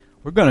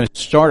We're going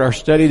to start our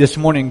study this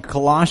morning,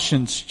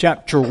 Colossians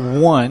chapter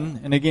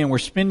 1. And again, we're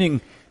spending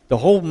the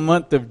whole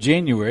month of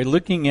January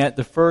looking at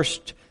the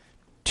first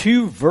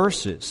two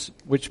verses,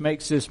 which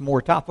makes this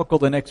more topical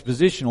than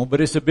expositional, but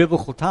it's a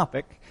biblical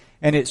topic,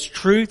 and it's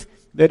truth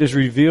that is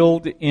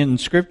revealed in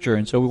Scripture.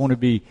 And so we want to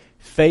be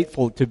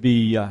faithful to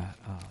be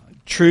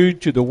true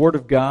to the Word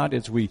of God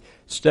as we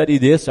study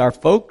this. Our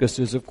focus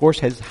is, of course,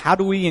 how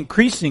do we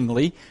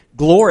increasingly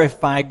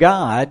glorify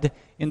God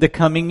in the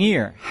coming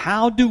year?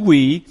 How do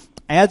we,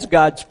 as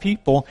God's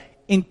people,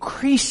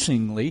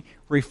 increasingly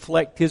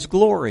reflect His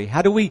glory?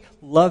 How do we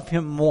love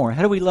Him more?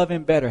 How do we love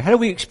Him better? How do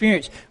we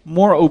experience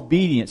more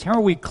obedience? How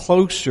are we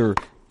closer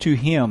to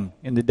Him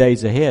in the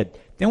days ahead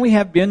than we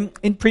have been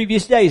in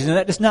previous days? And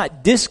that does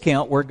not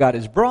discount where God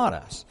has brought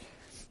us.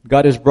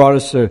 God has brought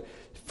us so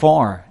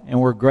far, and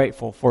we're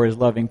grateful for His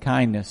loving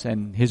kindness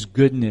and His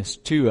goodness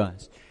to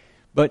us.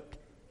 But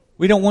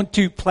we don't want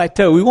to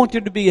plateau. We want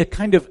there to be a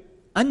kind of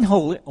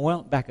unholy,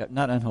 well, back up,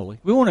 not unholy.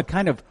 We want a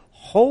kind of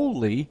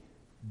holy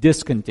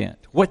discontent.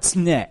 What's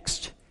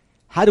next?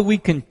 How do we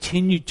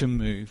continue to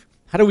move?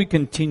 How do we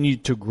continue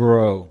to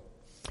grow?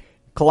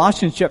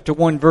 Colossians chapter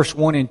 1, verse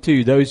 1 and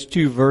 2, those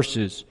two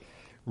verses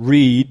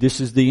read, this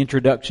is the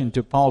introduction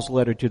to Paul's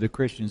letter to the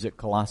Christians at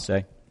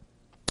Colossae.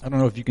 I don't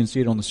know if you can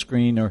see it on the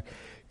screen or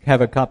have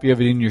a copy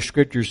of it in your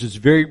scriptures. It's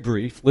very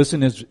brief.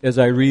 Listen as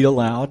I read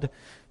aloud.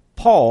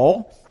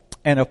 Paul,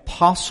 an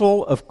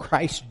apostle of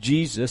Christ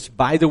Jesus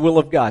by the will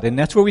of God. And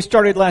that's where we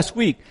started last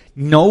week.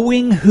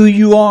 Knowing who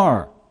you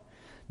are.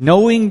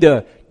 Knowing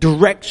the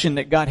direction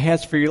that God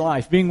has for your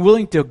life. Being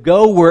willing to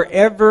go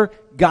wherever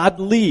God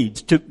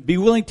leads. To be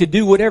willing to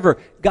do whatever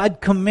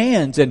God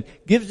commands and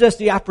gives us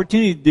the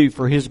opportunity to do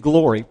for His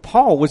glory.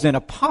 Paul was an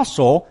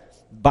apostle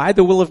by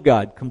the will of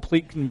God.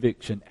 Complete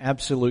conviction.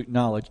 Absolute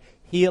knowledge.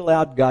 He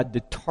allowed God to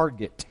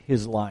target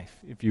his life,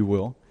 if you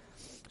will.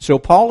 So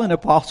Paul, an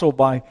apostle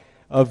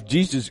of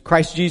Jesus,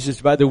 Christ Jesus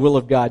by the will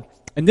of God.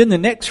 And then the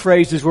next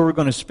phrase is where we're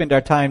going to spend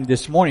our time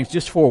this morning. It's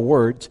just 4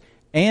 words.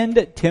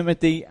 And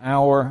Timothy,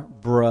 our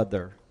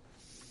brother.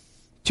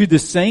 To the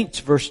saints,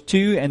 verse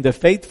 2, and the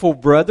faithful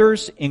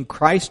brothers in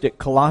Christ at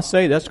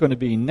Colossae, that's going to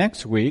be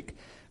next week.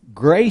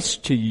 Grace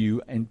to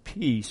you and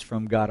peace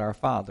from God our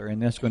Father.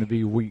 And that's going to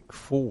be week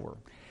 4.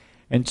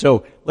 And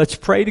so let's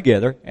pray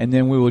together, and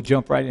then we will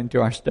jump right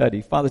into our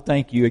study. Father,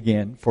 thank you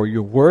again for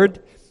your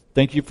word.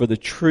 Thank you for the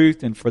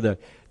truth and for the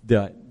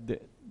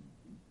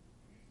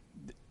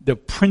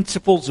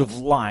principles of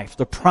life,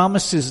 the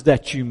promises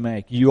that you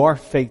make. You are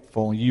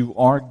faithful. You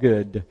are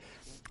good.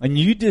 And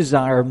you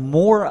desire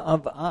more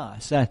of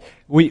us.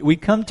 We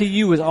come to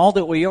you with all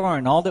that we are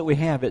and all that we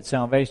have at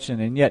salvation,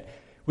 and yet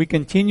we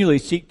continually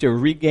seek to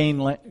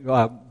regain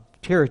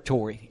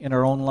territory in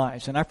our own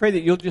lives. And I pray that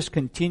you'll just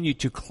continue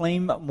to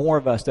claim more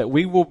of us, that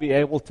we will be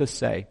able to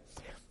say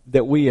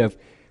that we have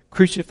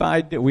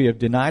crucified, that we have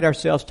denied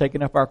ourselves,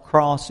 taken up our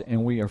cross,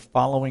 and we are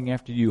following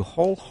after you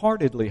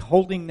wholeheartedly,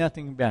 holding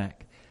nothing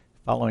back,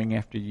 following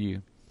after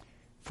you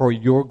for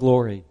your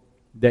glory,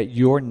 that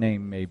your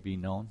name may be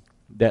known,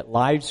 that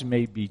lives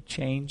may be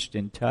changed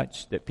and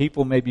touched, that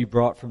people may be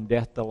brought from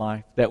death to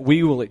life, that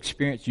we will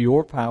experience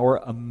your power,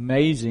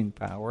 amazing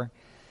power,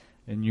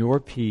 and your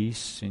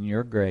peace and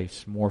your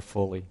grace more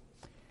fully.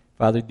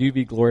 Father, do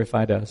be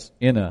glorified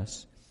in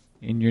us.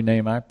 In your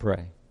name I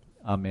pray.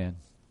 Amen.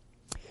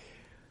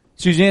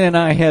 Suzanne and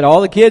I had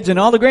all the kids and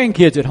all the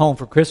grandkids at home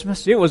for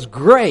Christmas. It was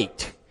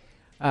great.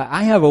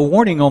 I have a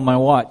warning on my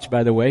watch,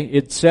 by the way.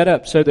 It's set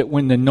up so that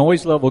when the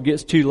noise level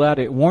gets too loud,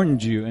 it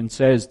warns you and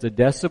says the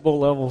decibel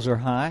levels are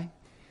high,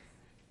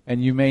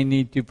 and you may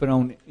need to put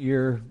on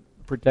ear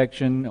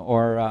protection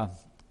or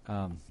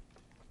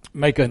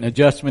make an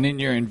adjustment in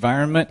your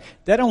environment.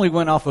 That only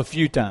went off a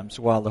few times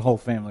while the whole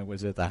family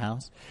was at the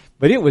house.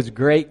 But it was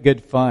great,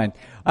 good fun.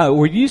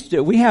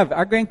 We have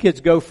our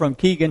grandkids go from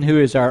Keegan, who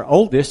is our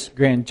oldest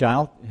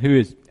grandchild, who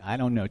is,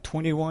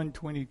 21,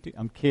 22,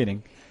 I'm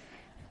kidding,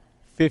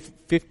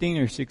 15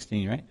 or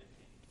 16, right?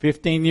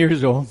 15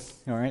 years old,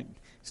 all right?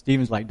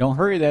 Stephen's like, don't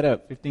hurry that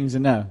up, 15's a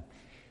no.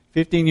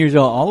 15 years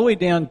old, all the way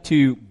down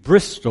to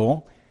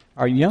Bristol,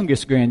 our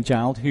youngest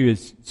grandchild, who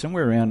is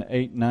somewhere around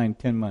 8, 9,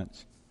 10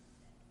 months.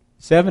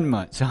 7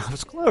 months. I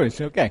was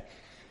close. Okay.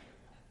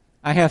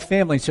 I have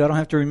family, so I don't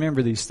have to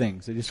remember these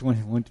things. I just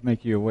want to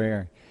make you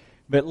aware.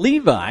 But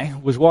Levi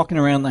was walking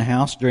around the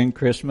house during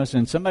Christmas,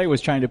 and somebody was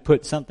trying to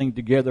put something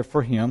together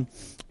for him.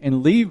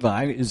 And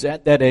Levi is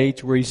at that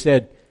age where he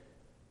said,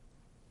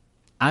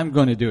 I'm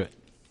going to do it.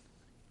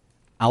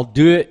 I'll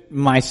do it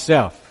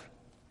myself.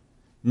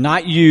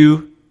 Not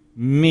you,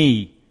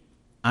 me.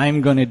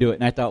 I'm going to do it.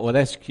 And I thought, well,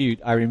 that's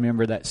cute. I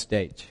remember that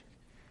stage.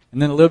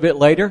 And then a little bit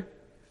later,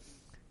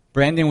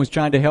 Brandon was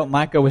trying to help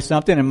Micah with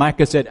something, and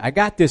Micah said, I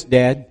got this,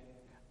 Dad.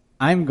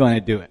 I'm going to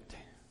do it.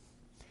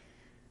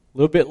 A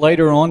little bit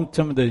later on,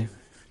 some of the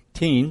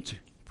teens,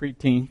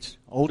 preteens,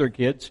 older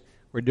kids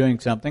were doing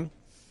something,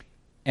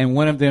 and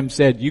one of them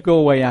said, you go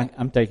away,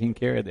 I'm taking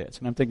care of this.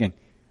 And I'm thinking,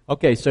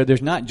 okay, so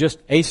there's not just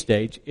a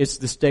stage, it's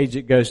the stage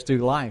that goes through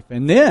life.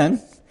 And then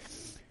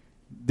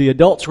the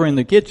adults were in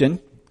the kitchen,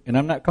 and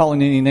I'm not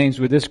calling any names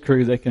with this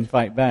crew, they can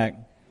fight back,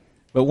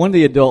 but one of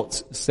the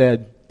adults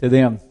said to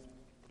them,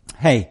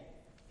 "Hey,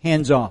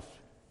 hands off.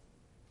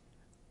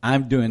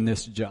 I'm doing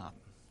this job."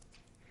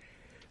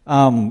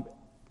 And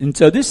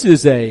so this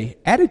is a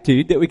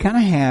attitude that we kind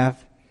of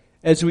have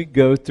as we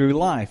go through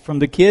life. From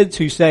the kids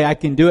who say, "I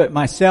can do it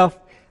myself,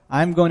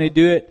 I'm going to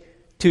do it,"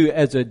 to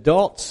as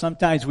adults,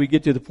 sometimes we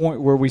get to the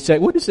point where we say,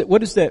 what is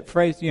that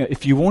phrase?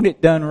 If you want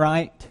it done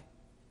right,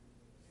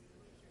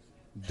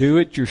 do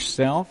it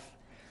yourself.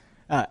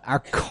 Our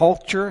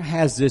culture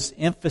has this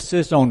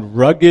emphasis on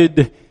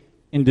rugged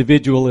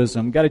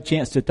individualism. Got a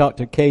chance to talk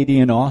to Katie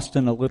in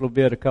Austin a little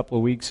bit a couple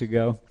of weeks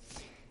ago.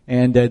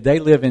 And they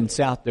live in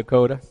South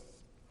Dakota.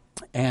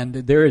 And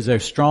there is a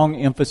strong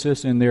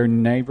emphasis in their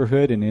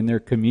neighborhood and in their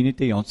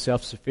community on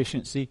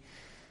self-sufficiency.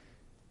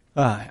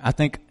 I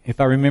think,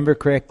 if I remember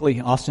correctly,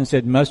 Austin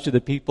said most of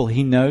the people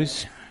he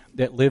knows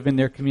that live in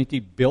their community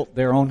built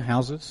their own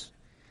houses.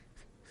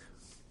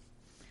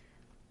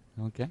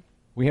 Okay.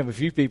 We have a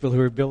few people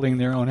who are building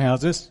their own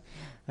houses.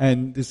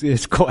 And this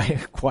is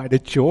quite a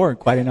chore,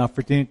 quite an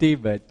opportunity,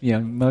 but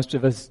most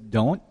of us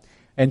don't.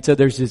 And so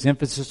there's this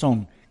emphasis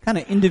on kind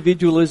of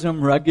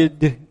individualism,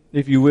 rugged,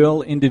 if you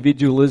will,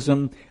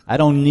 individualism. I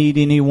don't need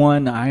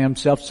anyone. I am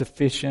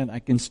self-sufficient. I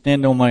can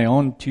stand on my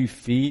own 2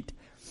 feet.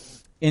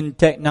 In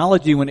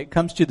technology, when it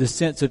comes to the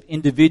sense of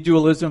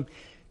individualism,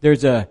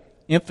 there's a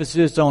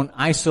emphasis on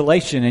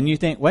isolation. And you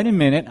think, wait a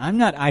minute, I'm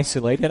not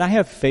isolated. I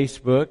have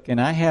Facebook, and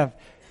I have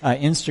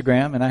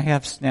Instagram, and I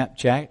have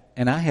Snapchat,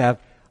 and I have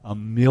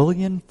 1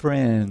 million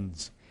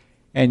friends.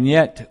 And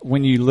yet,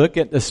 when you look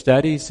at the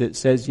studies, it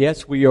says,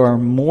 yes, we are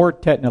more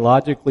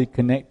technologically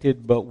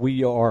connected, but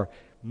we are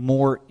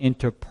more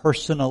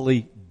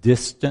interpersonally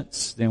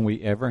distanced than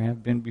we ever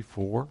have been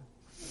before.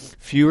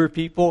 Fewer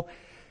people.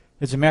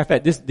 As a matter of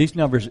fact, these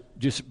numbers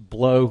just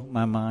blow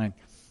my mind.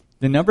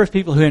 The number of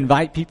people who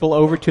invite people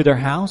over to their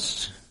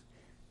house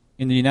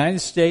in the United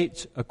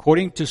States,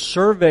 according to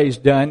surveys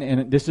done,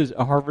 and this is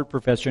a Harvard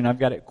professor, and I've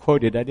got it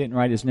quoted. I didn't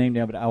write his name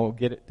down, but I will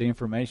get the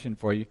information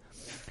for you.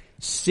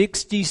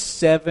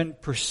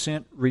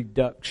 67%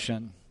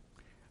 reduction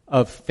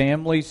of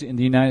families in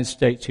the United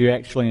States who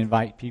actually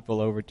invite people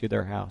over to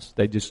their house.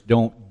 They just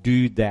don't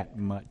do that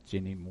much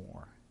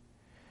anymore.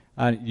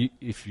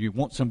 If you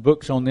want some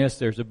books on this,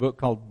 there's a book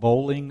called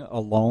Bowling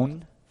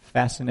Alone.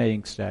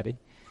 Fascinating study.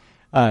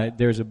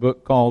 There's a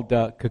book called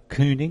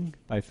Cocooning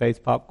by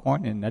Faith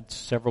Popcorn, and that's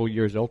several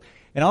years old.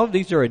 And all of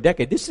these are a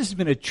decade. This has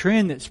been a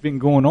trend that's been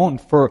going on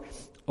for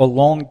a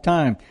long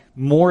time.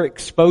 More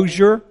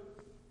exposure,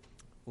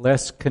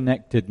 less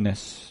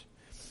connectedness.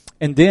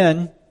 And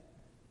then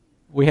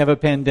we have a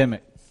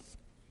pandemic.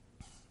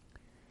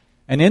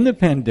 And in the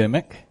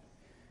pandemic,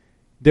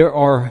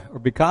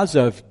 because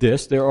of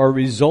this, there are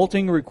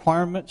resulting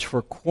requirements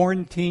for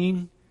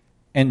quarantine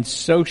and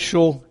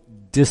social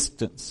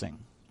distancing.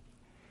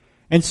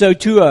 And so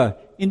to a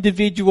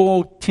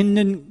individual,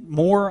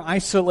 more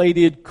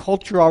isolated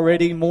culture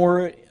already,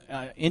 more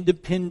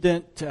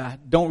independent,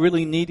 don't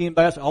really need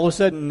anybody else, all of a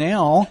sudden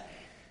now,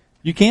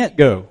 you can't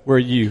go where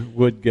you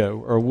would go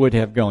or would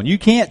have gone. You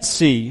can't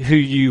see who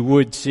you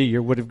would see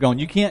or would have gone.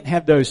 You can't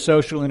have those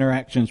social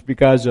interactions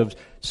because of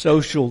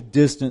social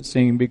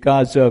distancing,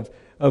 because of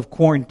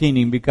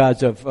quarantining,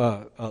 because of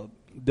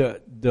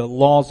the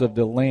laws of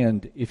the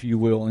land, if you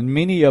will. And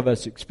many of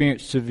us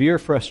experience severe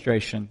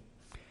frustration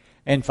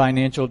and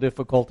financial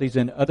difficulties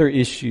and other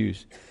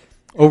issues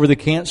over the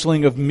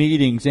canceling of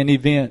meetings and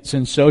events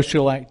and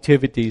social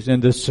activities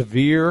and the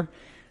severe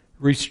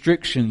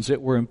restrictions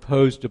that were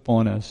imposed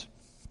upon us.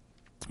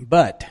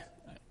 But,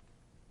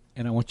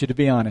 and I want you to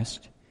be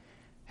honest,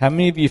 how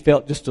many of you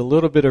felt just a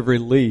little bit of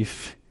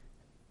relief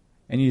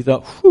and you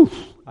thought, whew,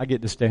 I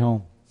get to stay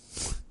home.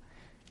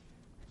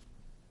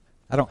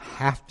 I don't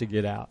have to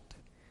get out.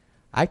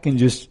 I can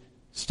just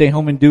stay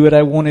home and do what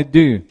I want to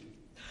do.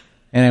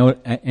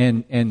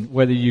 And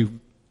whether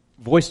you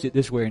voiced it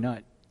this way or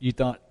not, you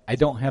thought, I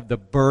don't have the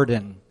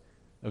burden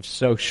of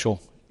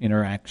social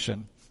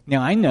interaction.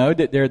 Now, I know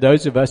that there are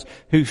those of us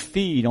who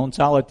feed on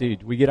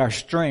solitude. We get our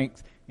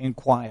strength in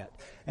quiet.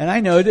 And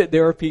I know that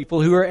there are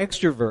people who are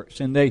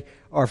extroverts, and they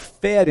are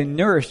fed and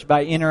nourished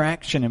by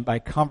interaction and by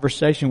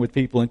conversation with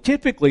people. And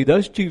typically,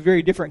 those two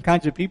very different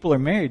kinds of people are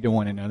married to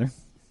one another,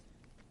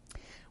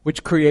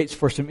 which creates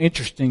for some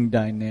interesting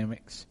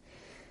dynamics.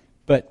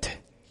 But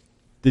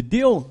the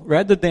deal,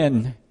 rather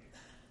than,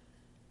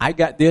 I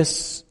got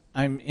this,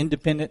 I'm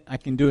independent, I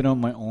can do it on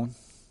my own,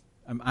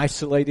 I'm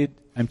isolated,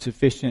 I'm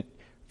sufficient.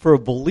 For a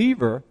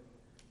believer,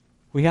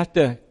 we have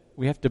to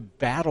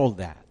battle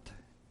that.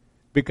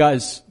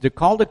 Because the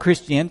call to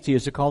Christianity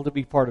is a call to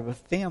be part of a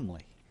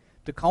family.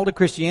 The call to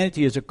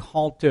Christianity is a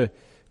call to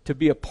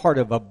be a part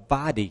of a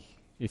body,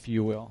 if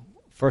you will.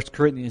 1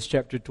 Corinthians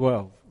chapter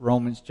 12,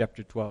 Romans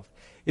chapter 12.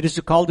 It is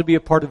a call to be a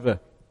part of a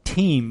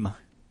team.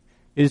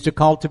 It is a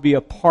call to be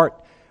a part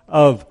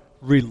of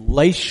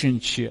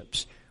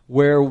relationships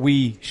where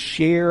we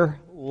share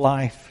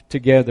life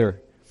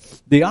together.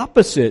 The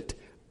opposite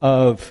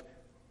of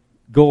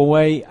go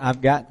away,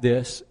 I've got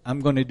this,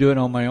 I'm going to do it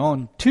on my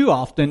own, too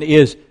often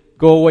is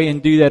go away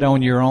and do that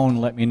on your own,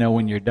 let me know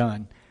when you're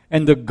done.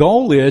 And the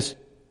goal is,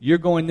 you're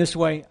going this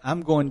way,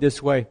 I'm going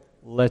this way,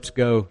 let's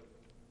go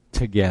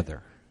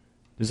together.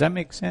 Does that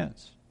make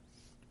sense?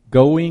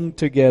 Going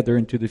together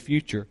into the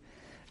future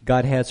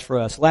God has for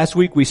us. Last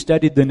week we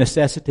studied the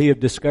necessity of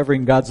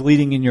discovering God's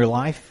leading in your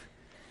life.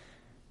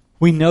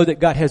 We know that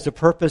God has a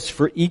purpose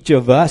for each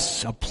of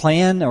us, a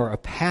plan or a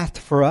path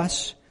for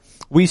us.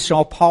 We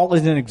saw Paul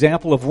as an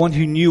example of one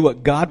who knew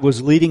what God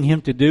was leading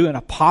him to do, an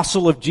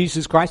apostle of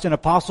Jesus Christ, an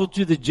apostle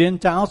to the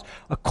Gentiles,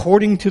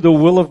 according to the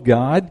will of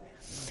God.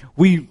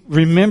 We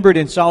remembered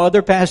and saw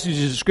other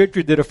passages of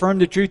Scripture that affirm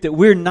the truth that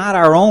we're not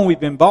our own, we've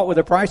been bought with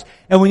a price,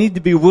 and we need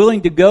to be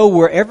willing to go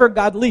wherever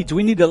God leads.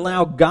 We need to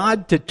allow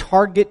God to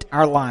target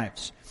our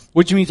lives,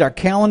 which means our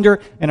calendar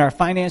and our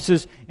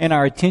finances and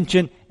our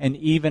attention and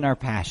even our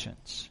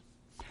passions.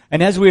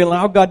 And as we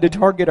allow God to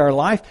target our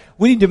life,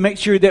 we need to make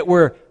sure that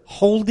we're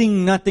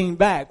holding nothing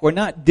back. We're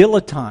not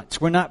dilettantes.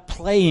 We're not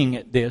playing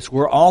at this.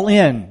 We're all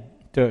in,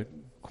 to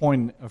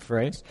coin a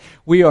phrase.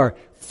 We are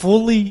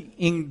fully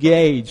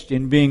engaged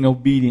in being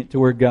obedient to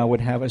where God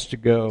would have us to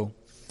go.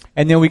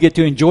 And then we get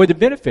to enjoy the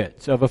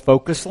benefits of a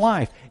focused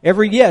life.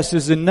 Every yes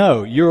is a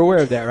no. You're aware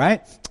of that,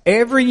 right?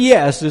 Every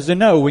yes is a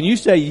no. When you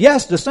say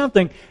yes to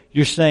something,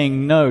 you're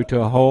saying no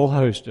to a whole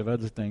host of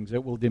other things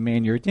that will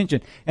demand your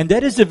attention. And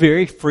that is a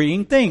very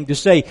freeing thing, to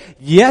say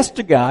yes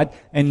to God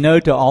and no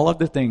to all of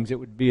the things that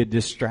would be a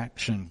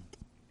distraction.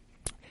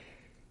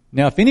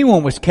 Now, if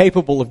anyone was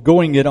capable of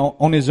going it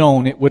on his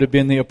own, it would have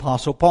been the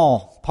Apostle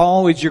Paul.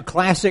 Paul is your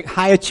classic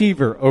high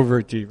achiever,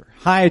 overachiever.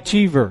 High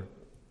achiever,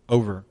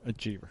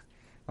 overachiever.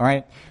 All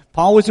right?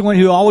 Paul was the one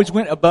who always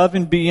went above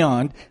and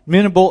beyond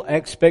minimal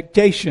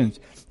expectations.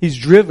 He's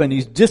driven,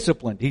 he's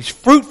disciplined, he's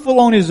fruitful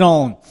on his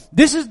own.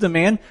 This is the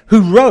man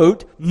who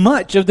wrote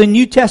much of the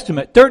New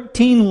Testament,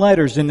 13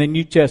 letters in the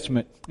New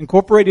Testament,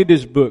 incorporated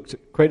his books,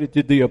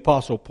 credited the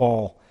Apostle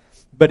Paul.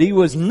 But he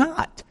was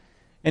not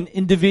an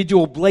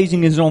individual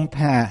blazing his own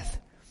path.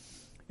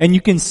 And you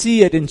can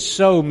see it in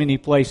so many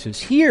places.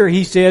 Here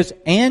he says,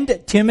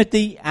 and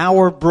Timothy,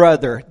 our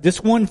brother.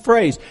 This one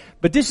phrase.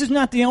 But this is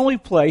not the only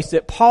place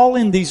that Paul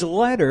in these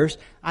letters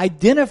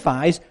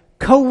identifies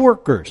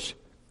co-workers,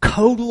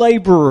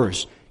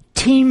 co-laborers,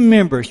 team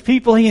members,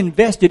 people he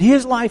invested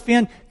his life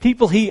in,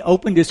 people he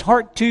opened his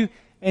heart to,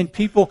 and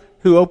people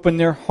who opened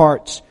their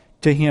hearts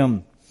to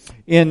him.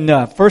 In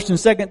 1st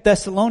and 2nd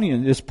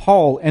Thessalonians is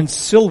Paul and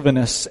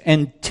Silvanus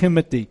and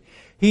Timothy.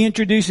 He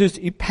introduces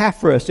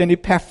Epaphras and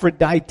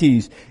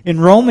Epaphroditus. In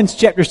Romans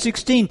chapter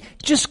 16,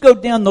 just go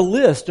down the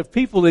list of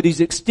people that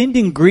he's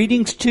extending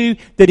greetings to,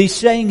 that he's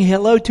saying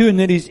hello to, and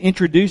that he's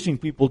introducing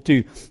people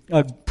to.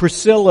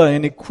 Priscilla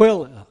and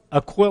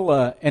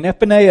Aquila and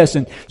Epaeneus,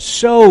 and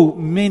so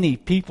many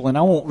people, and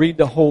I won't read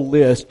the whole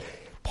list.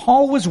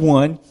 Paul was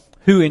one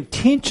who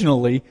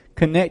intentionally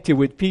connected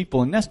with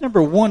people, and that's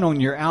number one on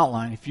your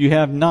outline. If you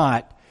have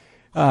not,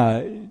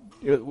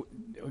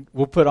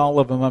 we'll put all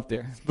of them up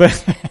there.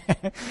 But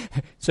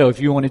so if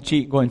you want to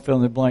cheat, go and fill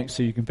in the blanks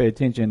so you can pay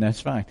attention,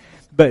 that's fine.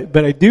 But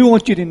I do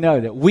want you to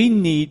know that we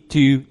need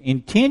to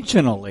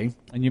intentionally,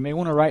 and you may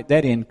want to write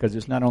that in because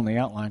it's not on the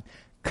outline,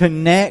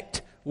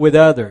 connect with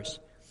others.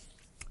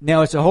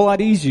 Now, it's a whole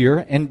lot easier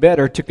and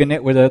better to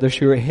connect with others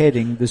who are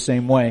heading the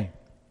same way.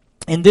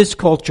 In this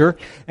culture,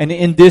 and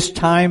in this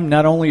time,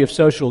 not only of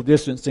social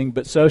distancing,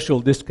 but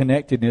social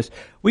disconnectedness,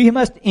 we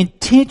must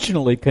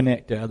intentionally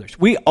connect to others.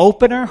 We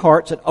open our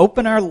hearts and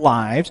open our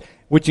lives,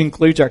 which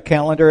includes our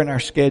calendar and our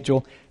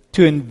schedule,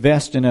 to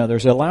invest in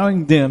others,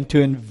 allowing them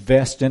to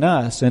invest in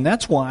us. And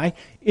that's why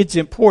it's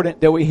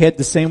important that we head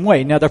the same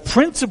way. Now, the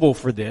principle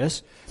for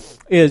this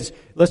is,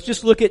 let's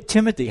just look at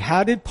Timothy.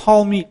 How did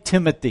Paul meet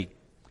Timothy?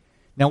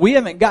 Now, we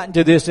haven't gotten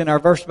to this in our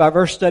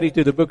verse-by-verse study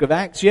through the book of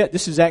Acts yet.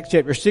 This is Acts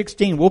chapter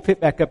 16. We'll pick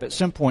back up at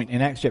some point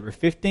in Acts chapter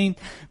 15.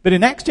 But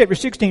in Acts chapter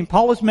 16,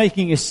 Paul is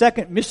making his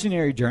second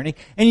missionary journey,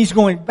 and he's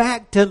going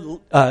back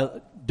to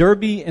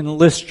Derbe and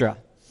Lystra.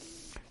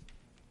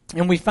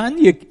 And we find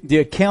the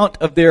account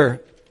of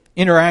their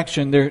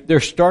interaction. They're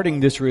starting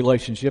this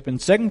relationship in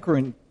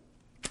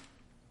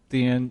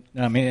in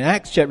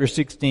Acts chapter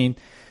 16,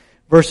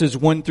 verses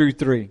 1 through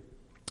 3.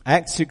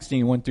 Acts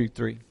 16, 1 through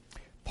 3.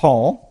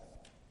 Paul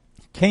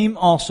came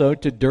also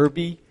to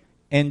Derbe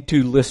and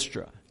to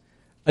Lystra.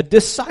 A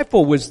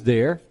disciple was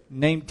there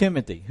named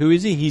Timothy. Who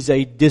is he? He's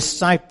a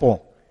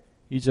disciple.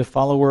 He's a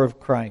follower of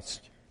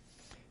Christ.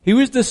 He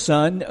was the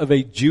son of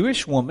a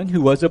Jewish woman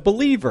who was a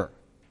believer.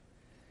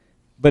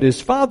 But his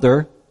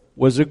father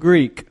was a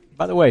Greek.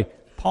 By the way,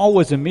 Paul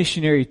was a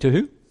missionary to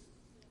who?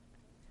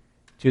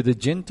 To the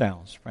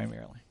Gentiles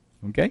primarily.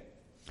 Okay?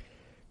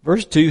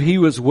 Verse 2, he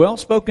was well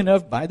spoken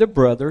of by the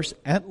brothers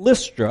at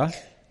Lystra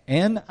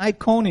and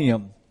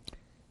Iconium.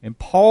 And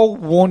Paul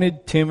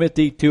wanted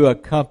Timothy to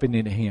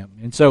accompany him.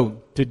 And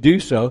so, to do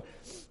so,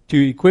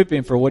 to equip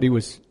him for what he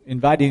was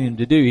inviting him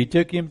to do, he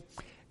took him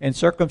and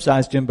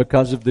circumcised him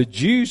because of the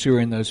Jews who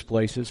were in those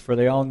places, for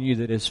they all knew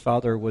that his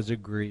father was a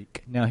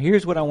Greek. Now,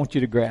 here's what I want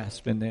you to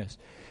grasp in this.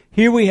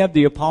 Here we have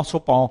the Apostle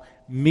Paul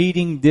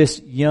meeting this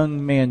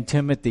young man,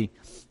 Timothy.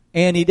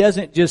 And he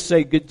doesn't just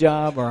say, good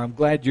job, or I'm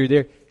glad you're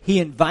there. He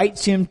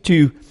invites him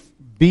to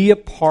be a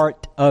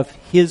part of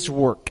his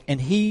work.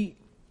 And he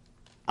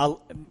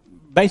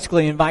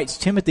basically invites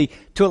Timothy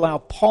to allow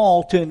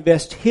Paul to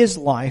invest his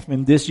life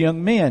in this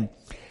young man.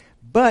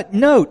 But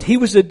note, he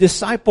was a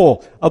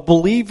disciple, a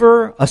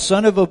believer, a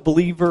son of a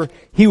believer.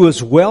 He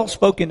was well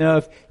spoken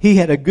of. He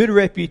had a good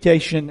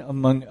reputation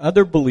among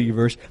other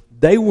believers.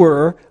 They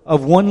were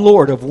of one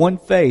Lord, of one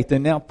faith,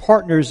 and now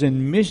partners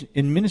in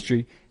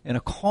ministry and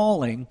a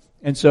calling.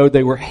 And so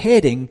they were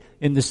heading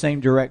in the same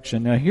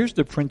direction. Now here's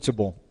the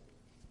principle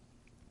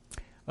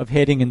of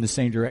heading in the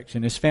same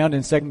direction. It's found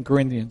in 2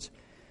 Corinthians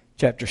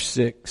chapter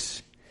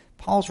 6.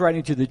 Paul's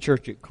writing to the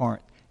church at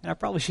Corinth. And I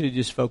probably should have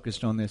just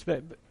focused on this,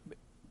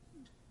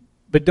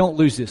 but don't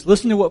lose this.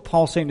 Listen to what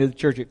Paul's saying to the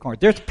church at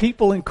Corinth. There's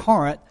people in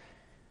Corinth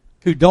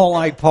who don't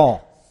like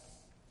Paul.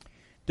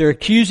 They're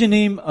accusing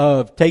him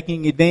of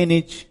taking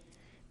advantage.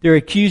 They're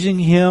accusing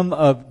him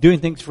of doing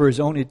things for his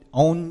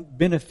own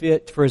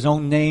benefit, for his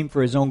own name,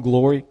 for his own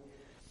glory.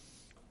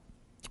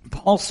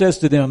 Paul says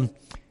to them,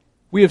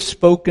 we have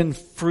spoken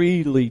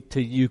freely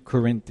to you,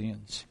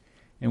 Corinthians.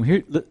 And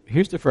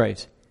here's the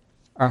phrase.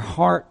 Our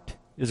heart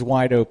is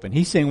wide open.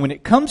 He's saying, when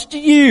it comes to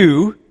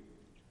you,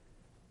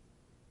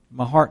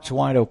 my heart's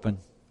wide open.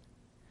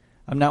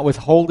 I'm not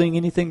withholding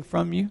anything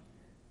from you.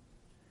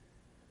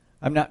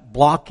 I'm not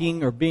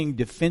blocking or being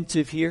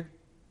defensive here.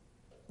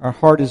 Our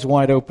heart is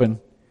wide open.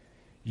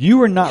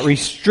 You are not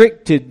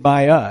restricted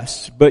by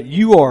us, but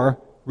you are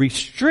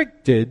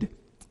restricted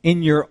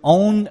in your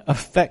own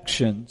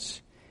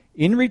affections.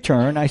 In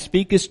return, I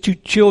speak as to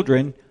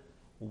children,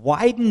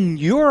 widen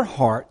your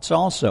hearts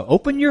also.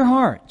 Open your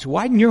hearts.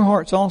 Widen your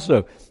hearts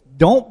also.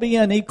 Don't be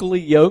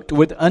unequally yoked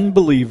with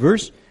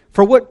unbelievers.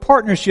 For what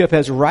partnership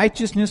has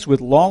righteousness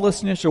with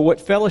lawlessness, or what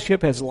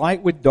fellowship has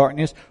light with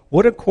darkness?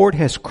 What accord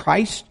has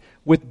Christ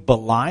with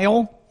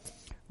Belial?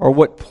 Or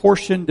what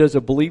portion does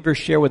a believer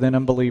share with an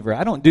unbeliever?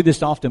 I don't do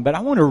this often, but I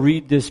want to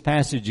read this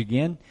passage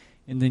again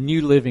in the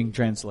New Living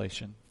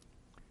Translation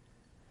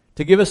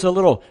to give us a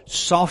little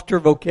softer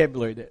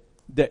vocabulary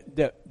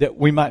that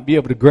we might be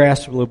able to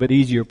grasp a little bit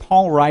easier.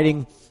 Paul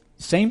writing,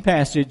 same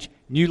passage,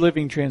 New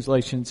Living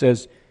Translation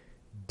says,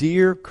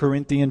 Dear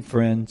Corinthian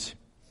friends,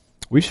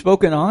 we've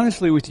spoken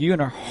honestly with you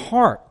and our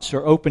hearts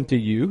are open to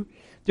you.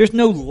 There's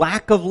no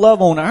lack of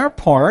love on our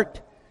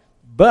part,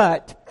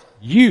 but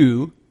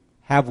you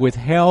have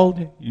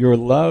withheld your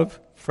love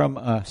from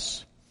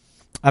us.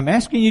 I'm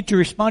asking you to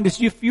respond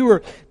as if you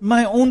were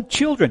my own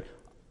children.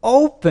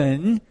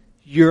 Open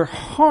your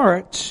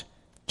hearts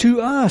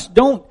to us.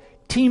 Don't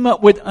team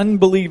up with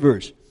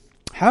unbelievers.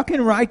 How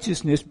can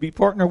righteousness be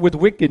partnered with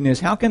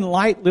wickedness? How can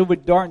light live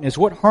with darkness?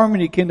 What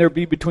harmony can there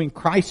be between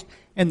Christ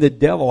and the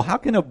devil? How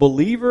can a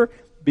believer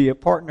be a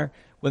partner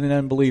with an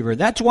unbeliever?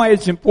 That's why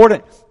it's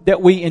important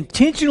that we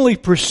intentionally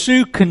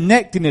pursue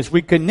connectedness.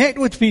 We connect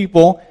with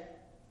people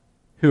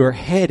who are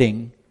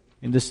heading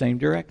in the same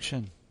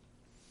direction.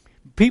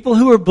 People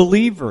who are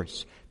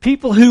believers.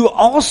 People who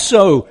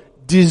also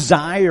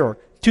desire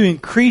to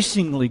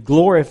increasingly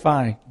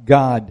glorify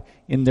God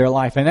in their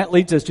life. And that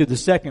leads us to the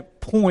second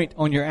point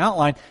on your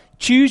outline.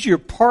 Choose your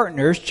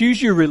partners, choose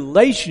your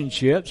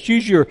relationships,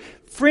 choose your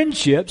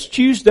friendships,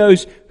 choose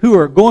those who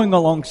are going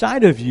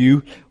alongside of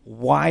you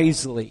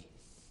wisely.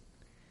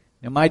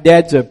 Now, my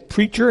dad's a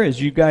preacher,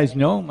 as you guys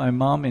know. My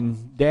mom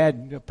and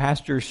dad, a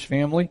pastor's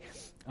family.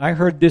 I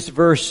heard this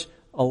verse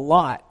a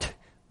lot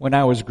when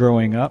I was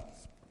growing up.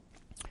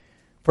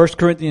 1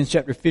 Corinthians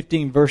chapter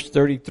 15, verse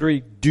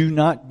 33, do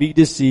not be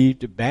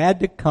deceived.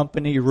 Bad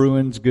company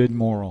ruins good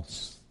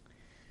morals.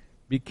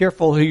 Be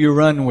careful who you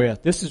run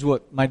with. This is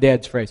what my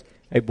dad's phrase.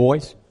 Hey,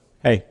 boys.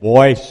 Hey,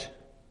 boys.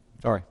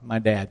 Sorry, my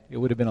dad. It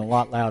would have been a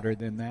lot louder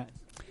than that.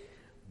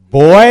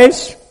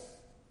 Boys,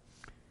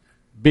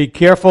 be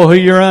careful who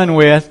you run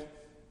with.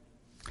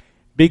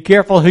 Be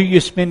careful who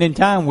you're spending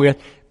time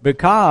with,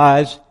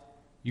 because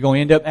you're going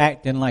to end up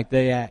acting like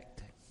they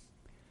act.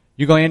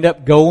 You're going to end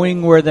up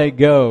going where they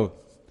go.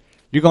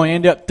 You're going to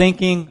end up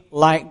thinking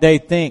like they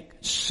think.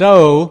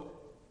 So,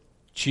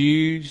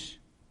 choose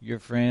your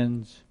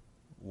friends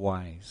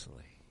wisely.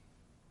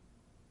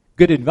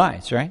 Good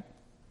advice, right?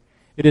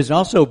 It is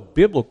also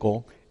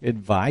biblical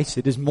advice.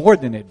 It is more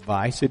than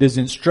advice. It is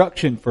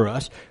instruction for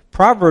us.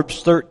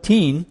 Proverbs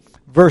 13,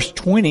 verse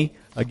 20,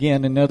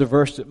 again, another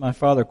verse that my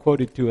father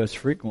quoted to us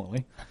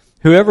frequently.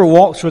 Whoever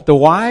walks with the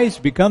wise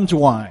becomes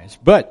wise,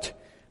 but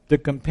the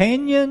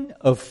companion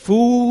of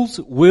fools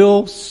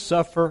will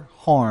suffer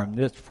harm.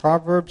 That's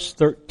Proverbs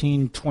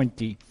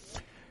 13:20.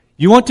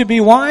 You want to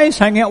be wise?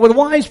 Hang out with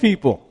wise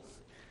people.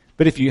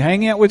 But if you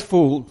hang out with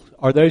fools,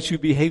 or those who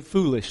behave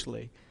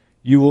foolishly,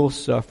 you will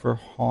suffer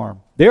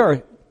harm.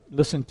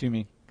 Listen to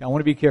me. I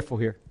want to be careful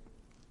here.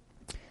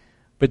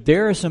 But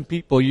there are some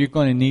people you're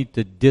going to need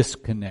to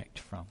disconnect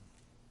from.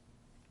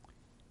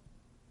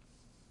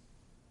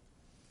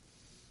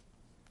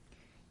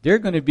 There are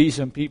going to be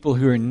some people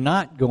who are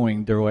not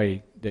going the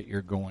way that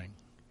you're going.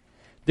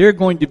 There are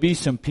going to be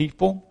some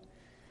people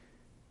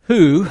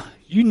who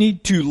you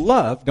need to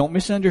love, don't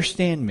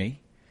misunderstand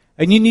me,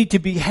 and you need to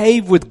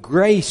behave with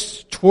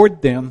grace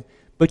toward them,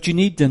 but you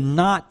need to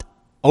not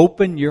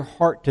open your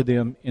heart to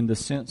them in the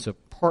sense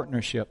of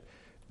partnership,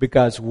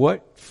 because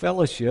what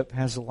fellowship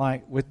has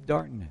light with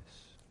darkness?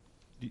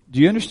 Do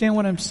you understand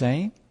what I'm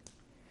saying?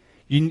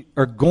 You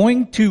are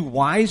going to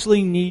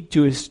wisely need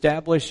to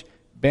establish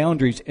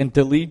boundaries and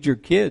to lead your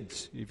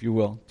kids, if you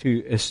will,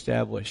 to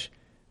establish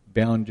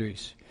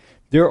boundaries.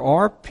 There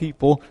are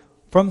people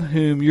from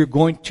whom you're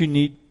going to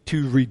need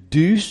to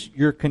reduce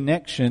your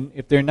connection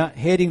if they're not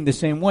heading the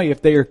same way,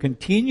 if they are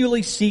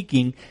continually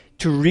seeking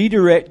to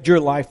redirect your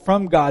life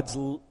from God's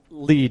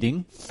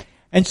leading.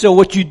 And so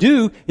what you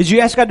do is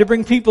you ask God to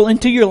bring people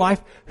into your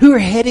life who are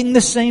heading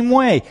the same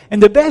way.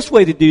 And the best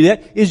way to do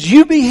that is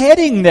you be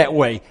heading that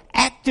way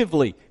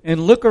actively and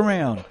look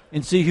around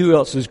and see who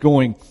else is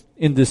going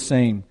in the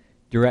same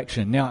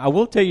direction. Now, I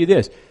will tell you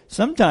this.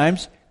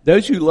 Sometimes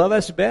those who love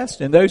us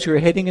best and those who are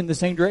heading in the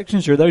same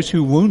directions are those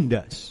who wound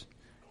us.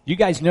 You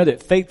guys know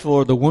that faithful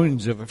are the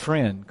wounds of a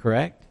friend,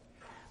 correct?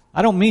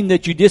 I don't mean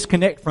that you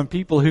disconnect from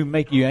people who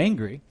make you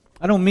angry.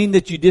 I don't mean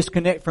that you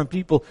disconnect from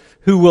people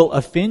who will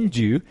offend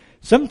you.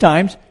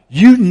 Sometimes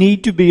you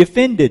need to be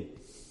offended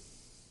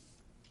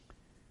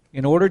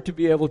in order to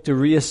be able to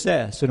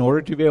reassess, in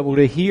order to be able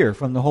to hear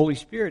from the Holy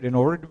Spirit, in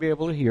order to be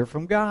able to hear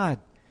from God.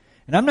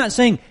 And I'm not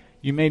saying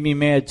you made me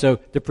mad, so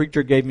the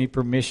preacher gave me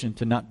permission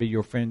to not be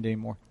your friend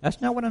anymore.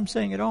 That's not what I'm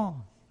saying at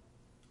all.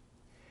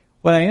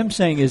 What I am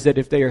saying is that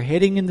if they are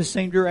heading in the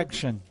same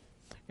direction,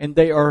 and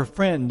they are a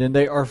friend, and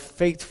they are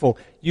faithful,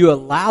 you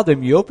allow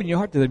them, you open your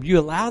heart to them, you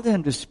allow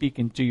them to speak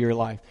into your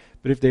life.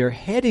 But if they are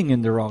heading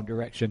in the wrong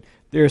direction,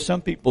 there are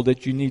some people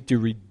that you need to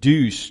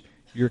reduce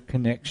your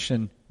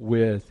connection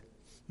with.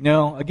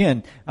 Now,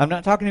 again, I'm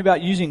not talking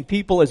about using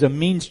people as a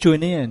means to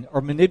an end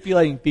or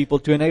manipulating people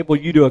to enable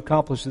you to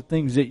accomplish the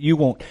things that you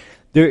want.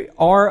 There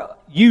are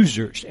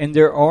users and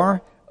there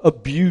are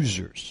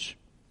abusers.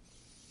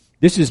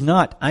 This is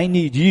not, I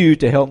need you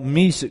to help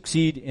me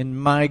succeed in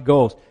my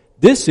goals.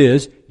 This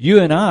is, you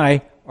and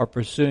I are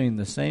pursuing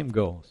the same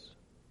goals.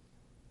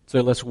 So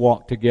let's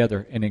walk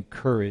together and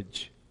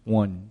encourage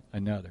one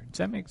another. Does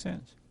that make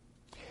sense?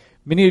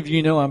 Many of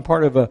you know I'm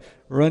part of a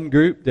run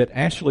group that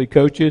Ashley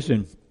coaches,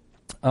 and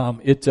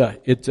it's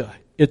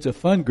a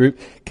fun group.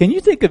 Can you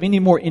think of any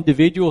more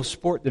individual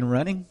sport than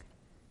running?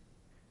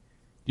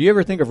 Do you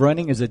ever think of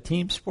running as a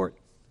team sport?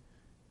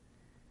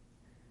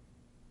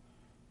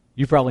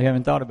 You probably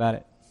haven't thought about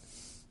it.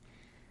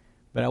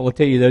 But I will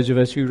tell you, those of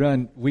us who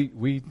run,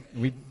 we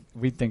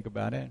think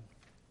about it.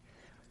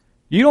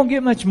 You don't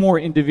get much more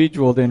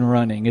individual than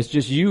running. It's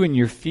just you and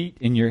your feet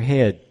and your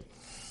head.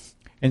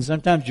 And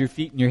sometimes your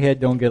feet and your head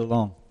don't get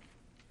along.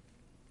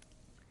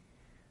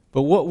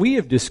 But what we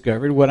have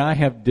discovered, what I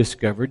have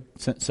discovered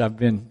since I've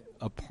been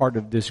a part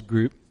of this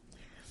group,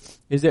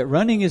 is that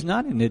running is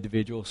not an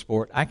individual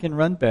sport. I can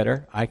run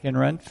better. I can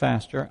run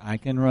faster. I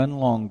can run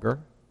longer.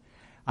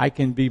 I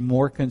can be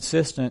more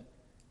consistent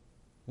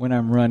when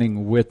I'm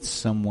running with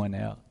someone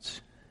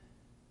else.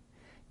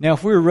 Now,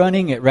 if we're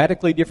running at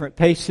radically different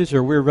paces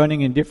or we're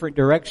running in different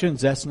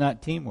directions, that's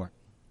not teamwork.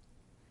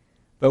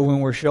 But when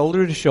we're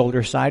shoulder to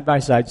shoulder, side by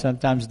side,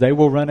 sometimes they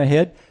will run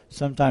ahead,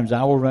 sometimes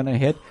I will run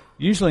ahead.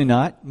 Usually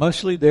not.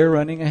 Mostly they're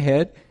running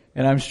ahead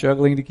and I'm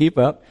struggling to keep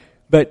up.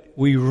 But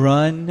we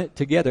run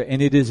together,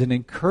 and it is an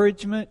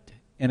encouragement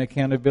and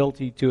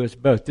accountability to us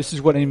both. This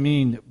is what I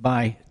mean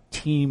by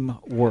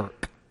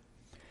teamwork.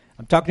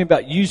 I'm talking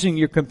about using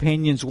your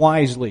companions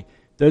wisely.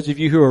 Those of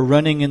you who are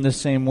running in the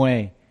same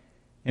way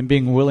and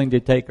being willing to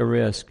take a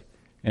risk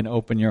and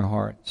open your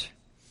hearts.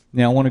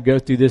 Now, I want to go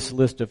through this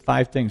list of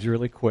 5 things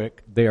really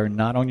quick. They are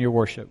not on your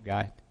worship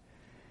guide.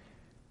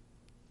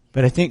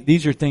 But I think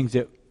these are things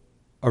that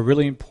are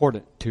really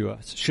important to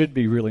us, should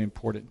be really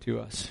important to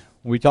us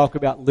when we talk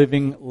about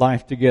living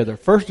life together.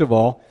 First of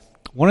all,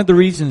 one of the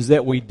reasons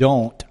that we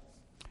don't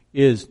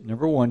is,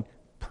 number one,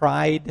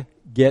 pride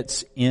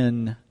gets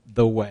in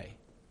the way.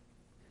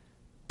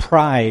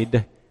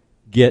 Pride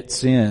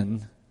gets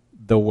in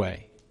the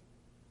way.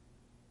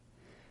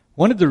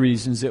 One of the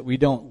reasons that we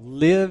don't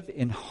live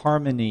in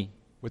harmony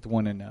with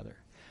one another,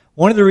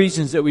 one of the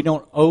reasons that we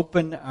don't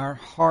open our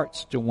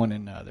hearts to one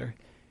another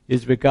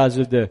is because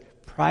of the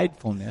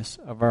pridefulness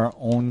of our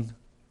own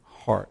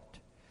heart.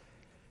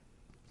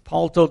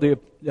 Paul told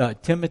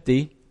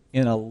Timothy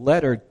in a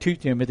letter to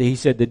Timothy, he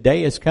said, the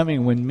day is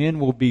coming when men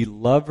will be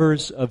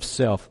lovers of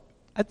self.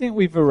 I think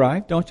we've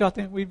arrived. Don't y'all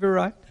think we've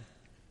arrived?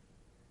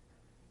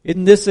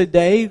 Isn't this a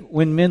day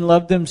when men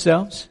love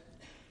themselves?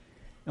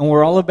 And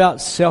we're all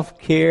about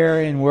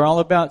self-care, and we're all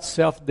about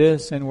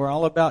self-this, and we're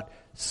all about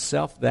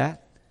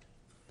self-that.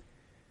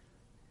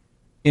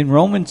 In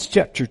Romans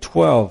chapter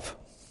 12,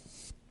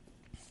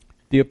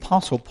 the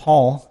Apostle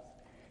Paul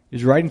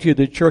is writing to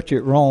the church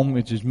at Rome,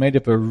 which is made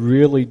up of a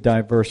really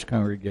diverse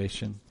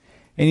congregation.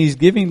 And he's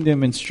giving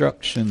them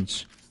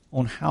instructions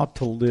on how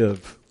to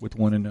live with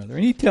one another.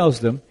 And he tells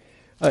them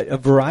a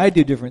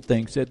variety of different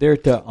things, that they're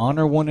to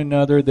honor one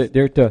another, that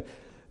they're to,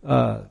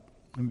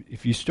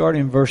 if you start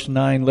in verse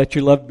 9, let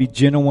your love be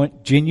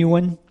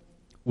genuine,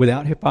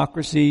 without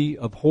hypocrisy,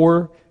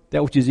 abhor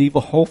that which is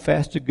evil, hold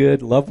fast to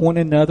good, love one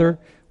another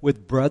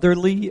with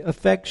brotherly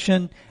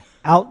affection,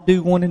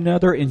 outdo one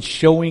another in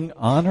showing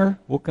honor.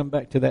 We'll come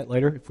back to that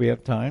later if we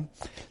have time.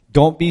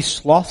 Don't be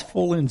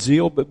slothful in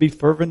zeal, but be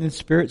fervent in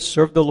spirit.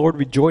 Serve the Lord,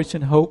 rejoice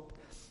in hope.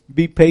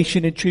 Be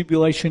patient in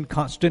tribulation,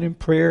 constant in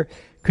prayer.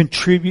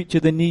 Contribute to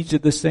the needs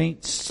of the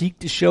saints. Seek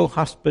to show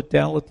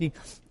hospitality.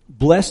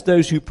 Bless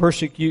those who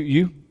persecute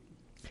you.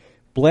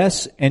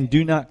 Bless and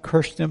do not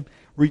curse them.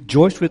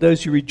 Rejoice with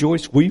those who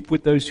rejoice. Weep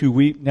with those who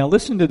weep. Now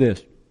listen to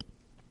this.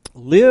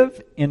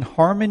 Live in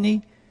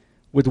harmony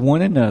with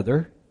one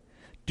another.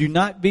 Do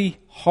not be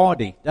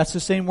haughty. That's the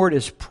same word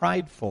as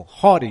prideful.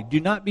 Haughty. Do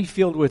not be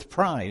filled with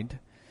pride,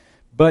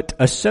 but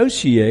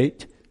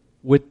associate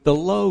with the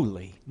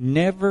lowly.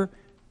 Never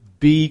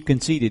be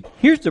conceited.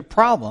 Here's the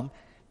problem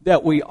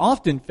that we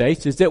often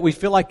face is that we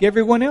feel like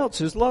everyone else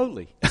is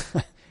lowly.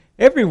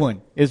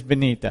 Everyone is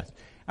beneath us.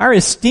 Our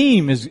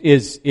esteem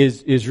is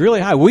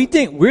really high. We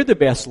think we're the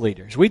best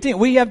leaders. We think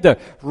we have the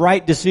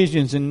right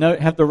decisions and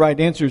have the right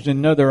answers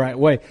and know the right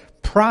way.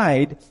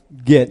 Pride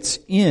gets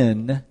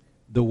in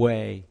the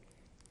way.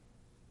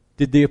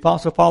 Did the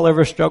Apostle Paul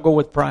ever struggle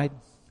with pride?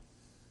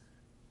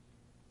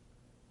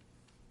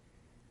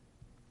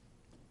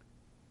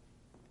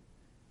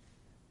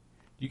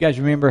 You guys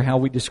remember how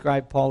we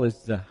described Paul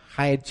as the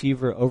high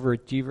achiever,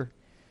 overachiever?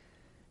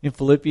 In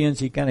Philippians,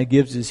 he kind of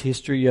gives his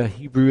history, a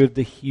Hebrew of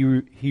the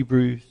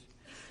Hebrews,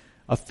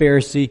 a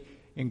Pharisee.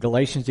 In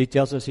Galatians, he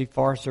tells us he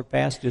far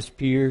surpassed his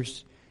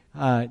peers,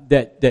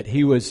 that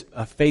he was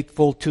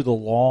faithful to the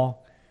law,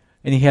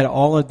 and he had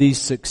all of these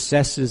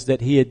successes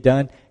that he had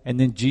done, and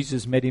then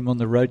Jesus met him on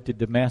the road to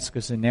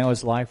Damascus, and now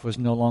his life was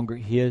no longer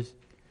his.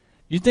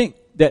 You think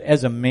that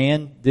as a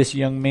man, this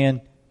young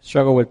man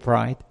struggled with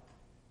pride?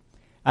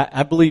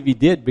 I believe he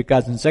did,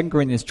 because in 2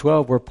 Corinthians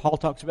 12, where Paul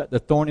talks about the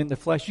thorn in the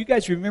flesh, you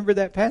guys remember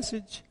that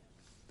passage?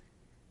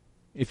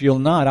 If you'll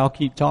not, I'll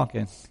keep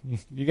talking.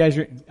 You guys,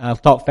 I'll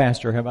talk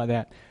faster. How about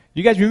that?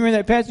 You guys remember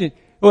that passage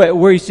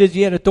where he says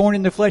he had a thorn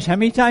in the flesh? How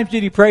many times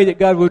did he pray that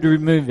God would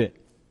remove it?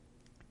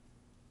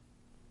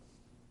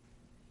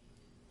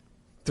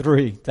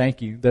 3.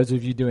 Thank you. Those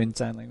of you doing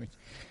sign language.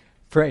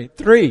 Pray.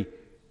 3.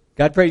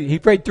 He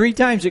prayed 3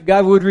 times that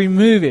God would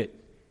remove it.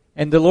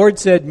 And the Lord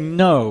said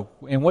no.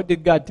 And what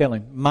did God tell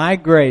him? My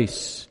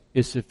grace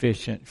is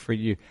sufficient for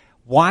you.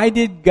 Why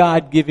did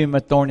God give him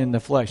a thorn in the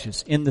flesh?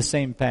 It's in the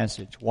same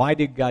passage. Why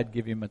did God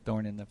give him a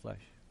thorn in the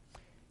flesh?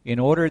 In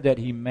order that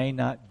he may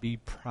not be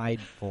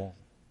prideful.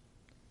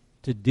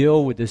 To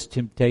deal with this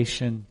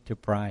temptation to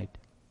pride.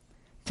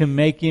 To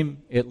make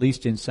him, at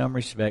least in some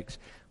respects,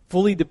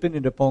 fully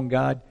dependent upon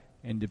God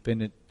and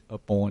dependent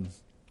upon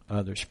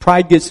others.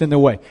 Pride gets in the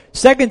way.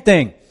 Second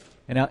thing,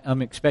 and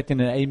I'm expecting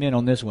an amen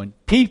on this one.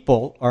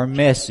 People are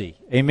messy.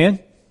 Amen?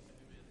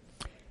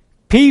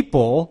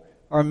 People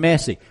are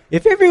messy.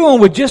 If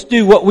everyone would just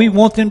do what we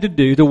want them to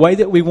do, the way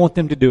that we want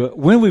them to do it,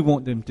 when we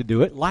want them to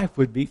do it, life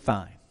would be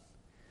fine.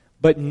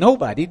 But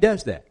nobody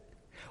does that.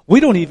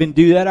 We don't even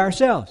do that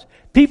ourselves.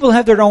 People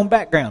have their own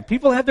background.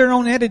 People have their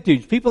own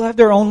attitudes. People have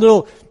their own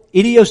little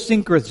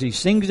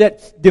idiosyncrasies, things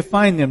that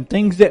define them,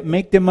 things that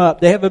make them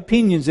up. They have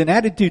opinions and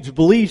attitudes,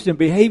 beliefs and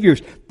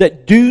behaviors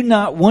that do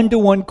not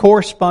one-to-one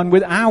correspond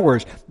with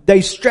ours.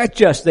 They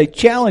stretch us, they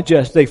challenge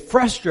us, they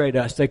frustrate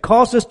us, they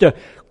cause us to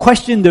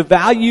question the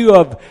value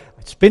of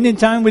spending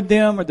time with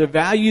them or the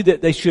value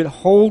that they should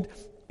hold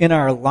in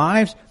our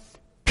lives.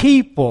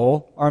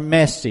 People are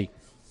messy.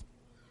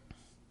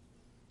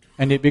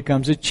 And it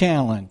becomes a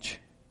challenge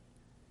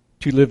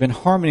to live in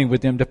harmony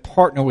with them, to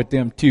partner with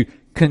them, to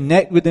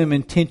connect with them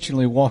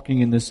intentionally, walking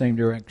in the same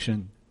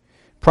direction.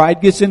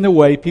 Pride gets in the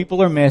way.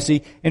 People are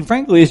messy. And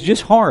frankly, it's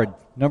just hard.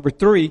 Number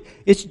 3,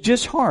 it's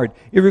just hard.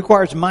 It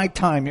requires my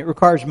time. It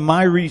requires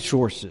my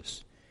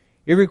resources.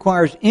 It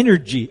requires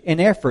energy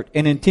and effort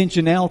and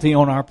intentionality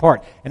on our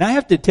part. And I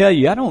have to tell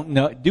you, I don't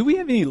know, do we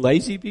have any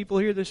lazy people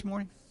here this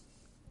morning?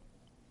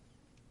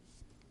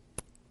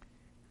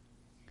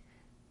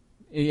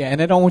 Yeah,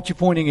 and I don't want you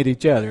pointing at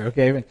each other,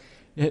 okay?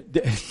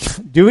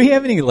 Do we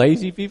have any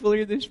lazy people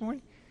here this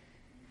morning?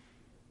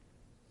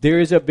 There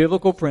is a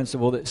biblical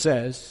principle that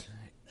says,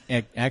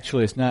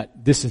 actually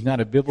this is not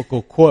a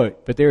biblical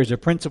quote, but there is a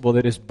principle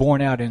that is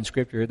borne out in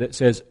Scripture that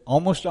says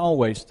almost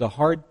always the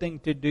hard thing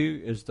to do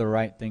is the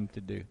right thing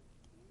to do.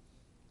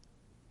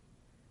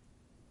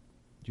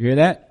 Do you hear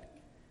that?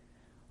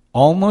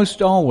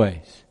 Almost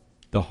always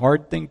the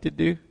hard thing to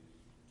do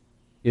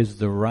is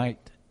the right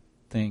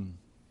thing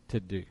to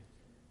do.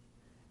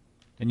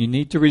 And you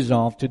need to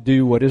resolve to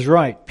do what is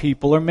right.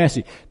 People are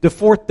messy. The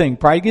 4th thing,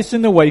 pride gets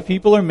in the way.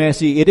 People are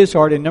messy. It is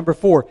hard. And number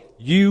 4,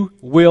 you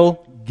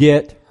will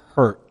get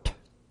hurt.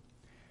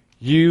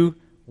 You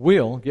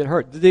will get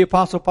hurt. Did the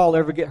Apostle Paul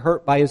ever get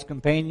hurt by his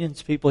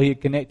companions, people he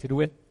had connected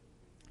with?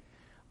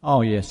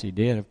 Oh, yes, he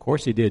did. Of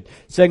course he did.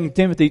 2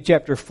 Timothy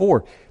chapter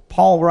 4,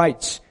 Paul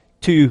writes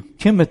to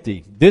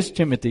Timothy, this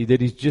Timothy that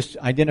he's just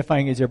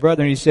identifying as a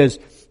brother, and he says,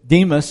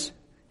 Demas,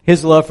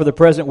 his love for the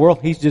present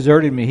world, he's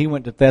deserted me. He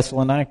went to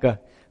Thessalonica.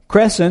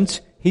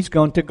 Crescens, He's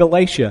gone to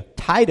Galatia.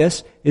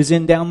 Titus is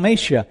in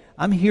Dalmatia.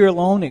 I'm here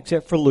alone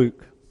except for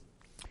Luke.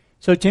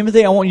 So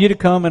Timothy, I want you to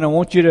come and I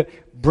want you to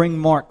bring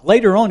Mark.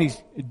 Later on,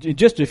 he's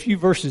just a few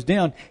verses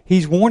down,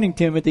 he's warning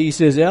Timothy. He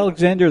says,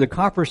 Alexander the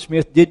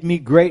coppersmith did me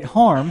great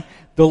harm.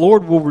 The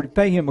Lord will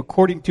repay him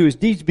according to his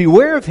deeds.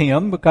 Beware of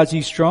him, because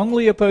he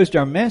strongly opposed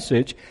our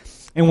message.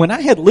 And when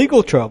I had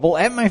legal trouble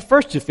at my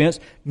first offense,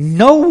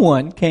 no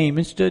one came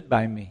and stood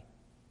by me.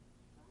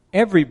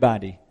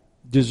 Everybody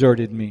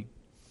deserted me.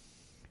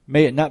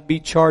 May it not be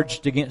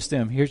charged against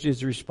them. Here's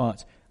his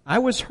response. I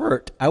was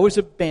hurt. I was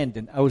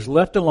abandoned. I was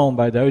left alone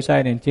by those I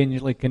had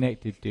intentionally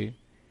connected to.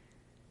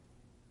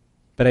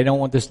 But I don't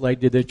want this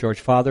laid to their charge.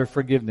 Father,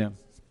 forgive them.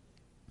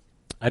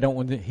 I don't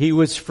want He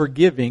was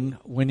forgiving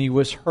when he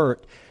was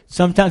hurt.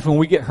 Sometimes when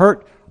we get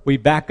hurt, we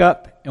back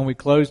up and we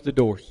close the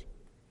doors.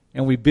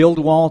 And we build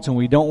walls, and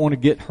we don't want to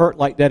get hurt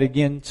like that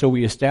again, so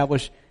we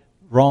establish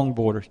wrong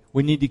borders.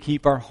 We need to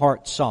keep our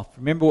hearts soft.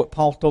 Remember what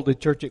Paul told the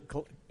church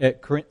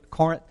at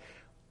Corinth?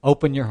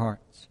 Open your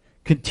hearts.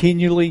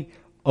 Continually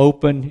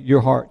open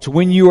your hearts.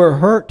 When you are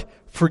hurt,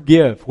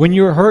 forgive. When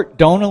you are hurt,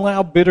 don't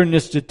allow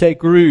bitterness to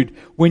take root.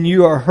 When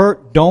you are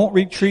hurt, don't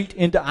retreat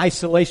into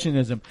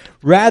isolationism.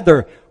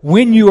 Rather,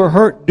 when you are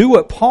hurt, do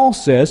what Paul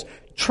says.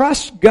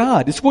 Trust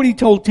God. It's what he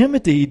told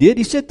Timothy he did.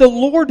 He said, the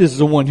Lord is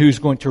the one who's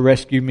going to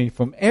rescue me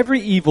from every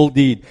evil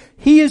deed.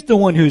 He is the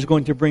one who's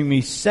going to bring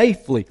me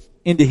safely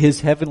into His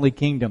heavenly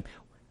kingdom.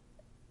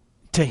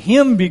 To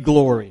Him be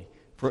glory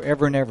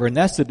forever and ever. And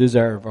that's the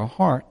desire of our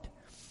heart.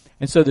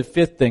 And so the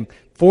fifth thing,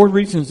 4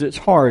 reasons it's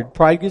hard.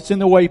 Pride gets in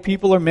the way.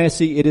 People are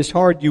messy. It is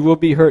hard. You will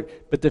be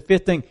hurt. But the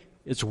fifth thing,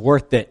 it's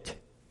worth it.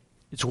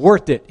 It's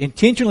worth it.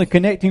 Intentionally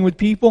connecting with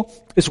people,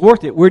 it's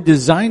worth it. We're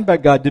designed by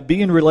God to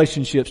be in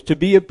relationships, to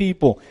be a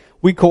people.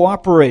 We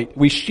cooperate,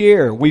 we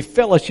share, we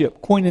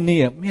fellowship,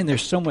 koinonia. Man,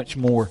 there's so much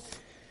more.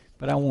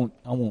 But I won't.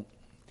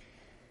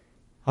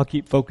 I'll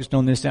keep focused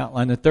on this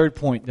outline. The third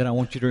point that I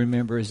want you to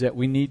remember is that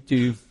we need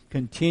to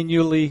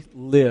continually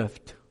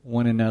lift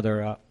one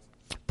another up.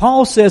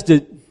 Paul says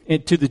to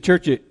the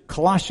church at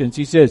Colossians,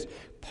 he says,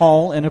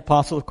 Paul, an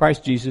apostle of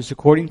Christ Jesus,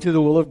 according to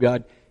the will of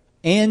God,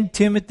 and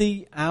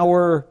Timothy,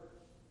 our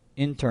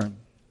intern,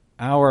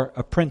 our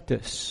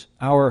apprentice,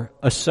 our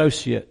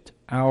associate,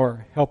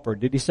 our helper.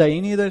 Did he say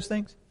any of those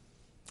things?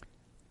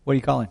 What do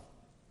you call him?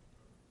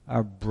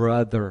 Our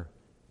brother.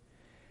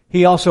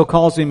 He also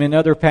calls him in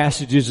other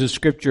passages of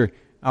Scripture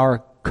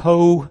our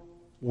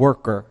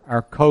co-worker,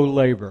 our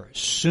co-laborer.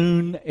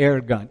 Sun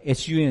ergan.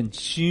 S-U-N.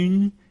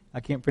 Sun. I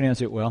can't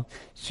pronounce it well.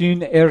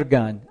 Sun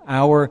ergan.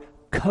 Our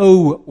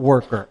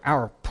co-worker,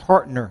 our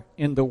partner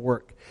in the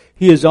work.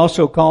 He is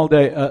also called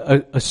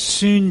a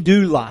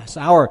sundulas,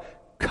 our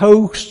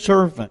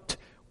co-servant,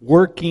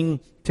 working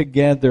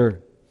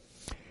together.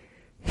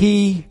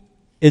 He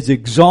is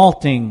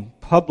exalting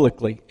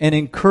publicly and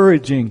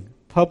encouraging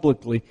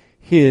publicly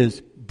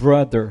his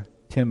brother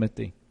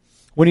Timothy.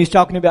 When he's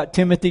talking about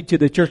Timothy to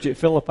the church at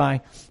Philippi,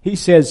 he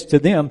says to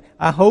them,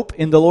 I hope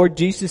in the Lord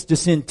Jesus to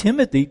send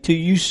Timothy to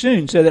you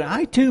soon, so that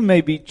I too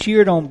may be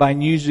cheered on by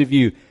news of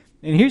you.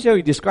 And here's how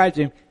he describes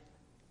him.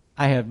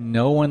 I have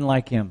no one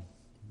like him.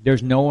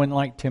 There's no one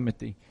like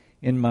Timothy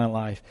in my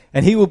life.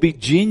 And he will be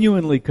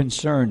genuinely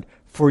concerned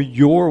for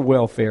your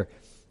welfare.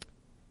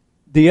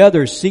 The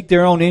others seek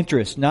their own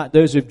interests, not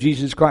those of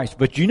Jesus Christ.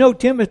 But you know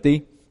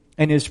Timothy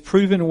and his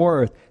proven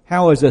worth.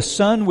 How as a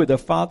son with a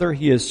father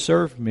he has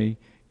served me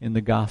in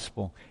the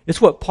gospel.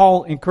 It's what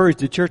Paul encouraged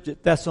the church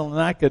at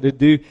Thessalonica to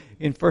do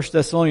in 1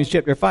 Thessalonians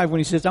chapter 5 when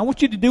he says, I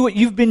want you to do what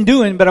you've been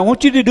doing, but I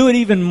want you to do it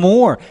even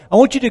more. I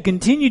want you to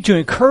continue to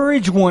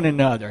encourage one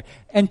another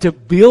and to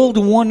build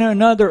one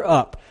another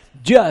up,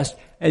 just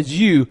as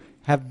you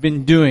have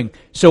been doing.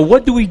 So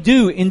what do we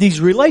do in these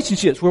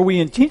relationships where we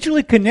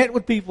intentionally connect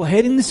with people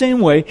heading the same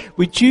way?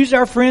 We choose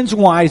our friends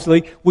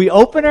wisely. We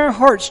open our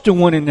hearts to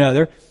one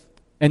another,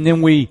 and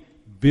then we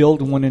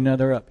build one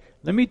another up.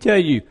 Let me tell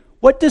you,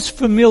 what does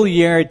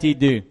familiarity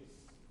do?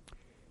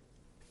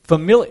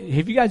 Have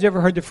you guys ever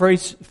heard the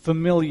phrase,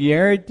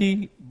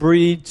 familiarity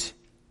breeds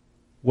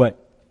what?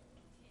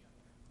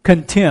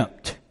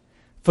 Contempt.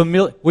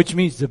 Which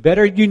means the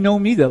better you know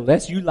me, the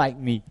less you like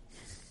me.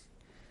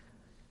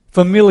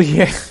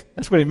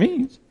 That's what it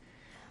means.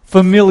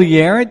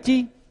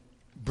 Familiarity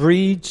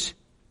breeds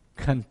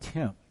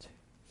contempt.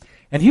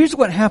 And here's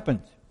what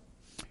happens.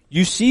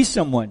 You see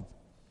someone,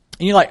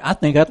 and you're like, I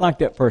think I'd like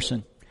that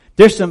person.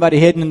 There's somebody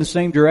heading in the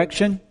same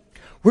direction.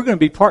 We're going to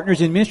be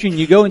partners in ministry, and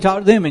you go and talk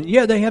to them, and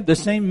yeah, they have the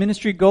same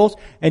ministry goals,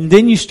 and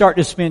then you start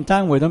to spend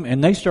time with them,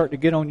 and they start to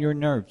get on your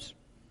nerves.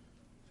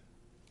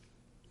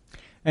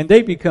 And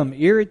they become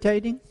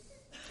irritating,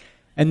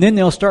 and then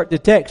they'll start to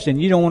text,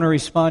 and you don't want to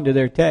respond to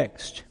their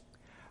text.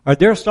 Or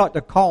they'll start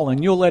to call,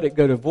 and you'll let it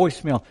go to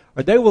voicemail.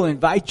 Or they will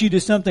invite you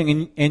to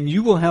something, and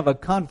you will have a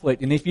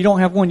conflict, and if you don't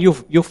have one,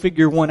 you'll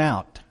figure one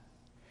out.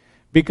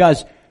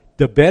 Because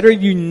the better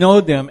you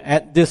know them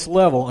at this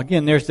level,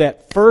 again, there's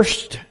that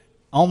first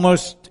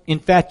almost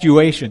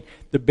infatuation.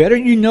 The better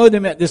you know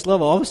them at this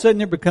level, all of a sudden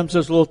there becomes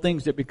those little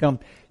things that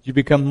you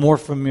become more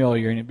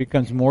familiar, and it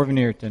becomes more of an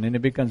irritant, and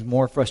it becomes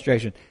more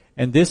frustration.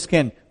 And this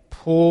can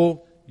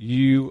pull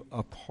you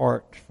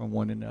apart from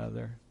one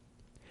another.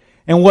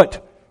 And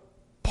what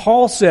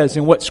Paul says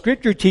and what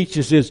Scripture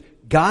teaches is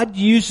God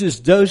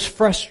uses those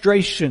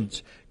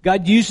frustrations,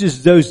 God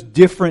uses those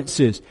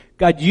differences,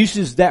 God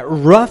uses that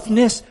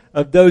roughness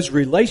of those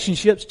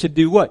relationships to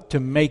do what? To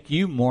make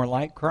you more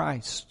like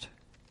Christ.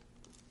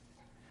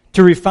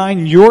 To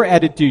refine your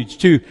attitudes,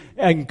 to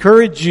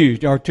encourage you,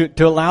 or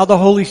to allow the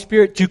Holy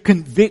Spirit to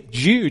convict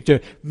you, to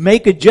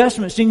make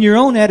adjustments in your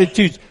own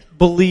attitudes,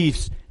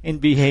 beliefs,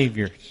 and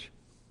behaviors.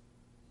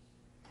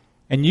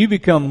 And you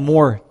become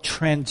more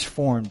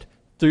transformed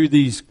through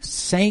these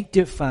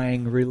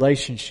sanctifying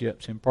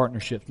relationships and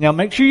partnerships. Now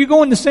make sure you're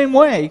going the same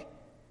way.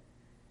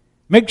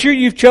 Make sure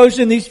you've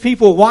chosen these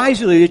people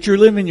wisely that you're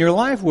living your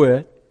life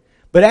with.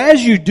 But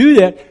as you do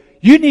that,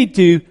 you need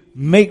to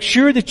make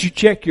sure that you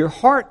check your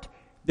heart,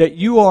 that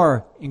you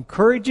are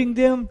encouraging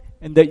them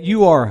and that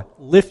you are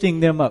lifting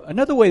them up.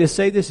 Another way to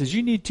say this is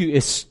you need to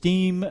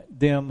esteem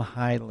them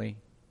highly.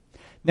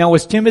 Now,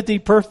 was Timothy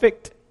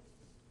perfect?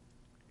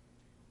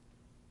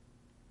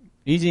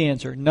 Easy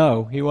answer.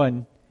 No, he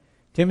wasn't.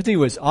 Timothy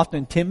was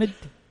often timid,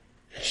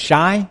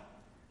 shy,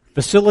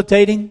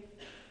 facilitating,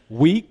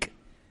 weak.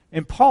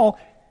 And Paul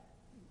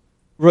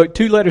wrote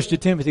 2 letters to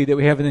Timothy that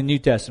we have in the New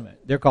Testament.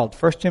 They're called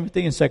 1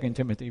 Timothy and 2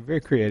 Timothy.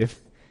 Very creative,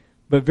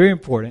 but very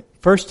important.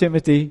 1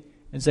 Timothy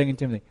and 2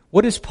 Timothy.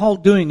 What is Paul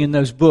doing in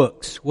those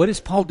books? What is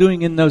Paul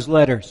doing in those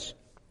letters?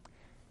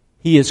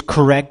 He is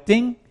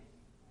correcting,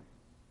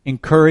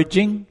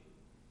 encouraging,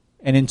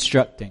 and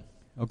instructing.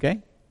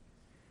 Okay?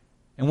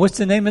 And what's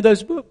the name of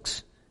those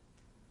books?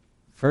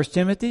 1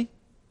 Timothy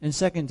and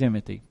 2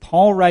 Timothy.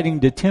 Paul writing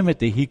to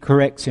Timothy, he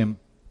corrects him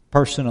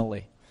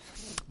personally.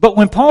 But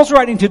when Paul's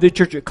writing to the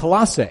church at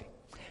Colossae,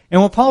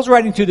 and when Paul's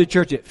writing to the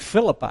church at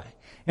Philippi,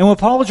 and when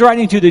Paul was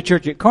writing to the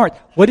church at Corinth,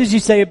 what does he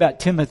say about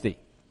Timothy?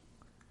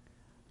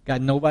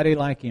 Got nobody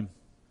like him.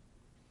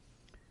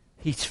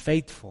 He's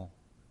faithful.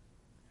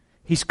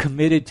 He's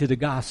committed to the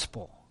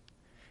gospel.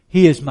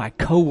 He is my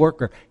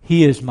co-worker.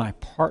 He is my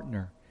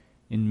partner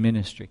in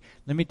ministry.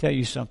 Let me tell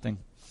you something.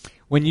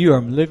 When you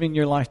are living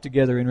your life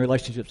together in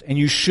relationships, and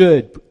you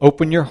should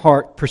open your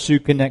heart, pursue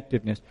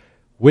connectiveness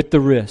with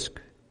the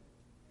risk.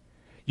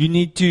 You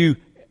need to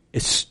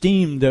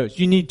esteem those.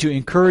 You need to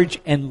encourage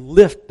and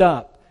lift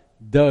up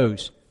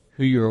those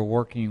who you are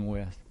working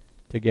with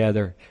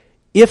together.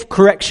 If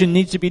correction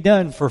needs to be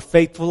done, for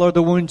faithful are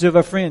the wounds of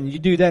a friend, you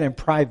do that in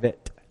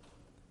private.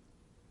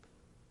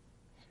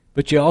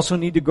 But you also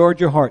need to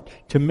guard your heart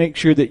to make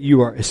sure that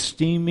you are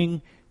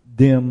esteeming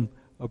them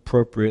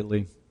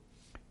appropriately.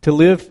 To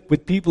live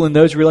with people in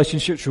those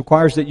relationships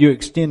requires that you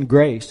extend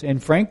grace,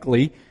 and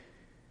frankly,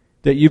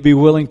 that you be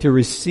willing to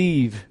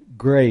receive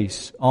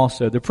grace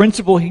also. The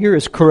principle here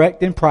is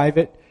correct in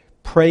private,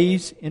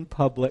 praise in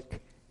public,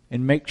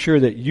 and make sure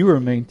that you are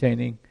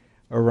maintaining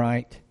a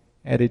right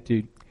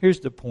attitude.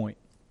 Here's the point,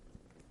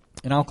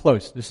 and I'll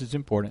close. This is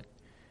important.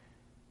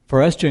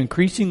 For us to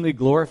increasingly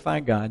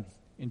glorify God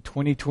in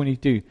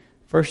 2022,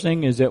 first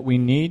thing is that we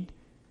need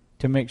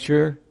to make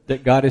sure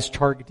that God is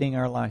targeting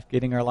our life,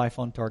 getting our life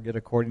on target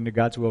according to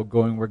God's will,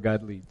 going where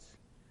God leads.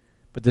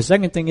 But the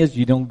second thing is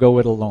you don't go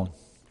it alone.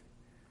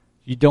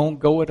 You don't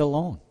go it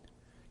alone.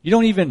 You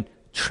don't even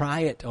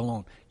try it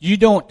alone. You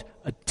don't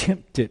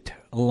attempt it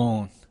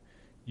alone.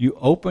 You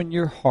open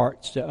your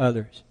hearts to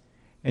others.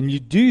 And you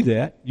do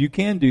that, you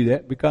can do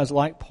that, because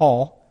like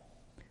Paul,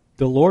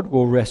 the Lord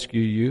will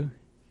rescue you.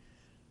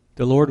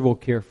 The Lord will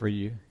care for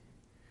you.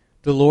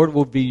 The Lord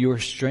will be your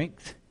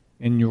strength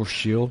and your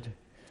shield.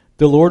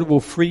 The Lord will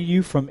free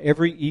you from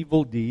every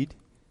evil deed.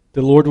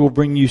 The Lord will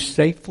bring you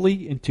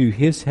safely into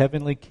His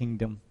heavenly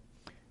kingdom.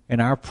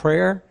 And our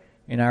prayer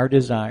and our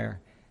desire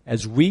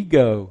as we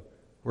go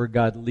where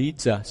God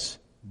leads us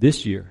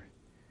this year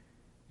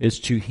is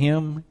to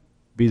Him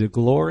be the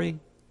glory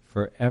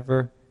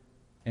forever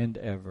and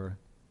ever.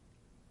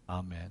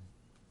 Amen.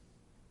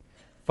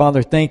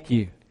 Father, thank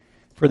you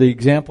for the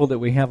example that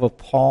we have of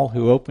Paul,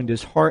 who opened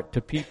his heart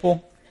to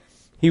people.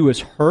 He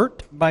was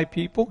hurt by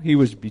people. He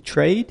was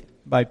betrayed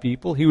by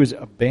people. He was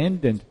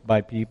abandoned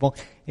by people.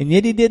 And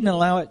yet he didn't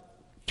allow it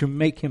to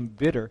make him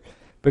bitter,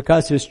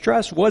 because his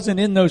trust wasn't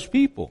in those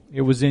people.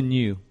 It was in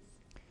you.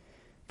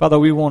 Father,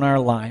 we want our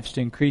lives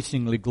to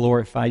increasingly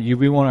glorify you.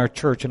 We want our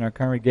church and our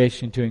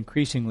congregation to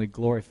increasingly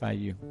glorify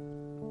you.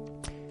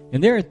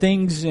 And there are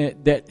things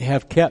that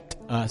have kept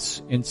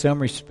us, in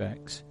some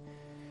respects,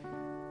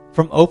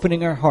 from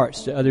opening our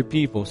hearts to other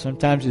people.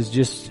 Sometimes it's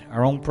just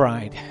our own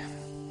pride.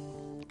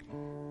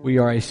 We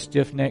are a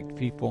stiff-necked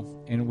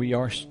people, and we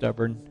are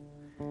stubborn.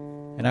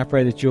 And I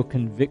pray that you'll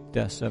convict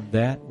us of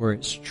that where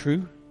it's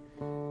true,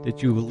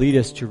 that you will lead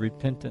us to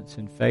repentance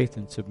and faith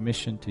and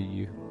submission to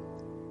you,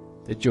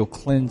 that you'll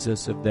cleanse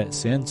us of that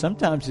sin.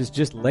 Sometimes it's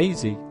just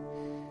lazy.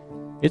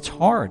 It's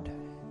hard.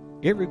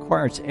 It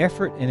requires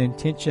effort and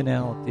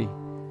intentionality.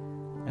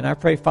 And I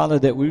pray, Father,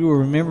 that we will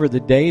remember the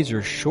days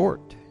are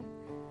short.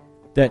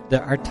 that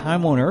our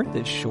time on earth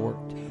is short,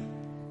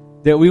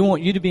 that we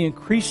want you to be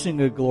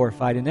increasingly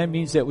glorified, and that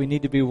means that we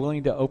need to be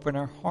willing to open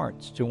our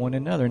hearts to one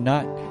another,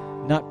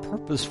 not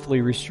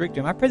purposefully restrict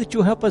them. I pray that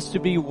you'll help us to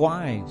be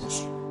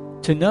wise,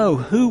 to know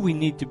who we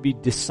need to be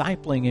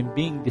discipling and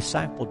being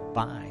discipled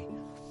by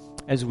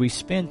as we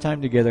spend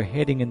time together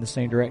heading in the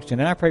same direction.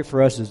 And I pray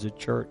for us as a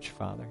church,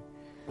 Father,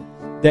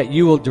 that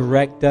you will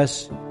direct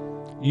us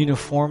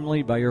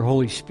uniformly by your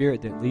Holy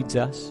Spirit that leads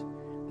us,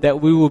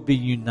 that we will be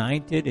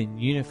united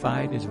and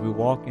unified as we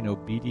walk in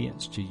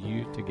obedience to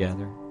you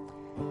together,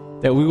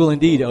 that we will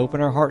indeed open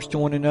our hearts to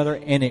one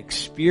another and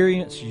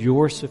experience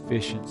your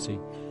sufficiency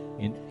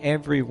in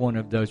every one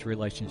of those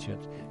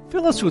relationships.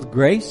 Fill us with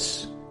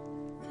grace.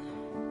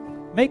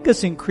 Make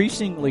us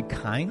increasingly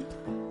kind.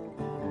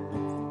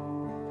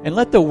 And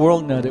let the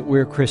world know that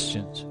we're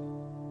Christians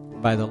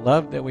by the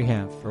love that we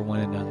have for one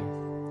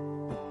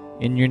another.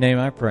 In your name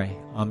I pray.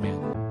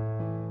 Amen.